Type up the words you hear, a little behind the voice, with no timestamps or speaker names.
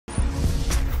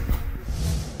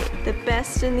The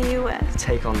best in the US.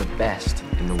 Take on the best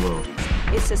in the world.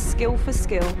 It's a skill for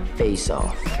skill. Face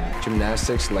off.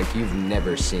 Gymnastics like you've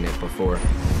never seen it before.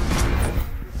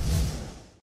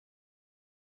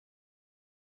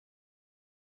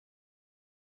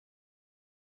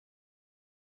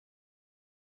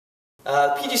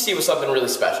 PGC was something really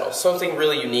special, something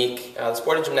really unique. The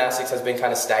sport of gymnastics has been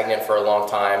kind of stagnant for a long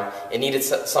time. It needed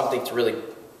something to really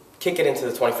kick it into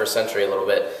the 21st century a little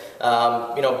bit.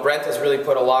 Brent has really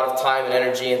put a lot of time and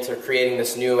energy into creating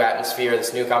this new atmosphere,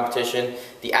 this new competition.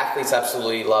 The athletes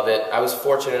absolutely love it. I was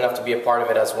fortunate enough to be a part of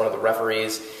it as one of the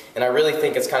referees, and I really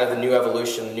think it's kind of the new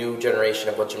evolution, the new generation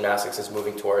of what gymnastics is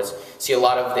moving towards. See a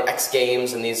lot of the X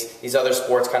Games and these other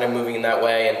sports kind of moving in that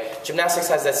way, and gymnastics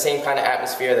has that same kind of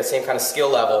atmosphere, that same kind of skill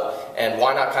level, and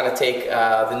why not kind of take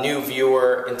the new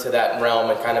viewer into that realm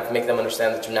and kind of make them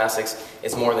understand that gymnastics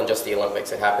is more than just the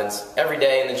Olympics. It happens every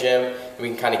day in the gym, and we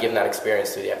can kind of give them that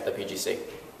experience through the PGC.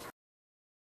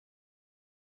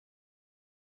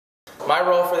 My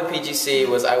role for the PGC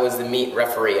was I was the meet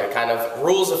referee, a kind of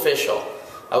rules official.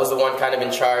 I was the one kind of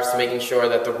in charge to making sure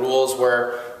that the rules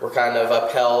were kind of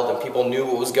upheld and people knew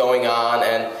what was going on.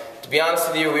 And to be honest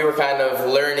with you, we were kind of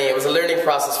learning. It was a learning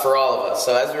process for all of us.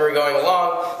 So as we were going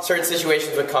along, certain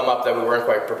situations would come up that we weren't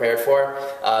quite prepared for.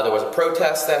 There was a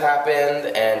protest that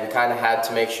happened, and we kind of had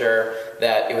to make sure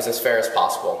that it was as fair as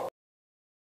possible.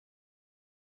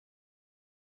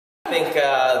 I think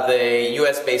the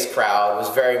US-based crowd was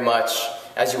very much,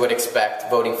 as you would expect,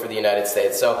 voting for the United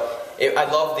States. So I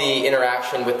love the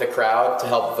interaction with the crowd to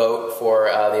help vote for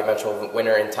the eventual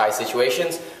winner in tie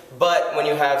situations. But when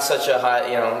you have such a high,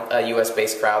 a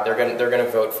US-based crowd, they're gonna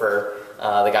vote for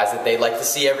the guys that they like to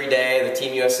see every day, the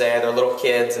Team USA. They're little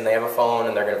kids and they have a phone,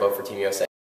 and they're gonna vote for Team USA.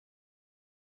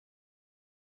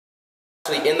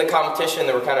 In the competition,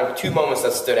 there were kind of two moments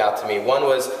that stood out to me. One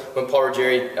was when Paul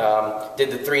Ruggieri did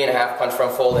the 3.5 punch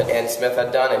front fold that Andy Smith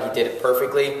had done, and he did it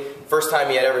perfectly. First time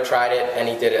he had ever tried it, and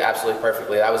he did it absolutely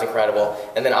perfectly. That was incredible.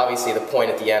 And then obviously the point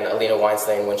at the end, Alina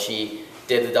Weinstein, when she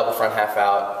did the double front half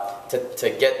out to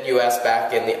get US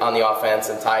back on the offense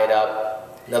and tie it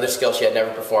up. Another skill she had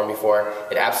never performed before.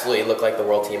 It absolutely looked like the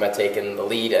world team had taken the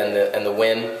lead and the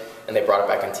win, and they brought it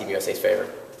back in Team USA's favor.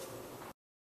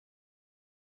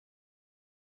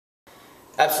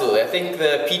 Absolutely. I think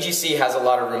the PGC has a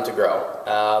lot of room to grow.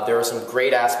 There were some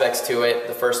great aspects to it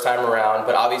the first time around,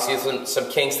 but obviously some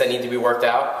kinks that need to be worked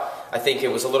out. I think it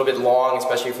was a little bit long,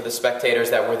 especially for the spectators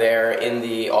that were there in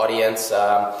the audience.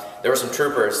 There were some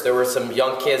troopers. There were some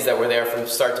young kids that were there from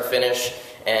start to finish,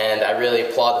 and I really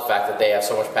applaud the fact that they have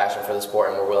so much passion for the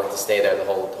sport and were willing to stay there the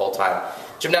whole time.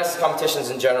 Gymnastics competitions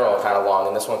in general are kind of long,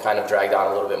 and this one kind of dragged on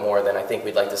a little bit more than I think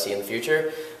we'd like to see in the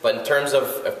future. But in terms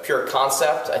of pure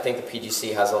concept, I think the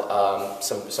PGC has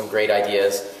some great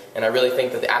ideas, and I really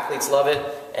think that the athletes love it,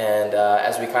 and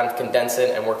as we kind of condense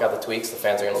it and work out the tweaks, the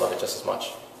fans are going to love it just as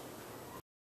much.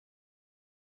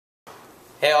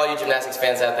 Hey all you gymnastics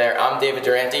fans out there, I'm David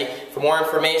Durante. For more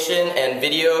information and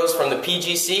videos from the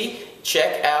PGC,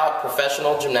 check out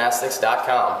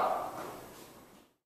professionalgymnastics.com.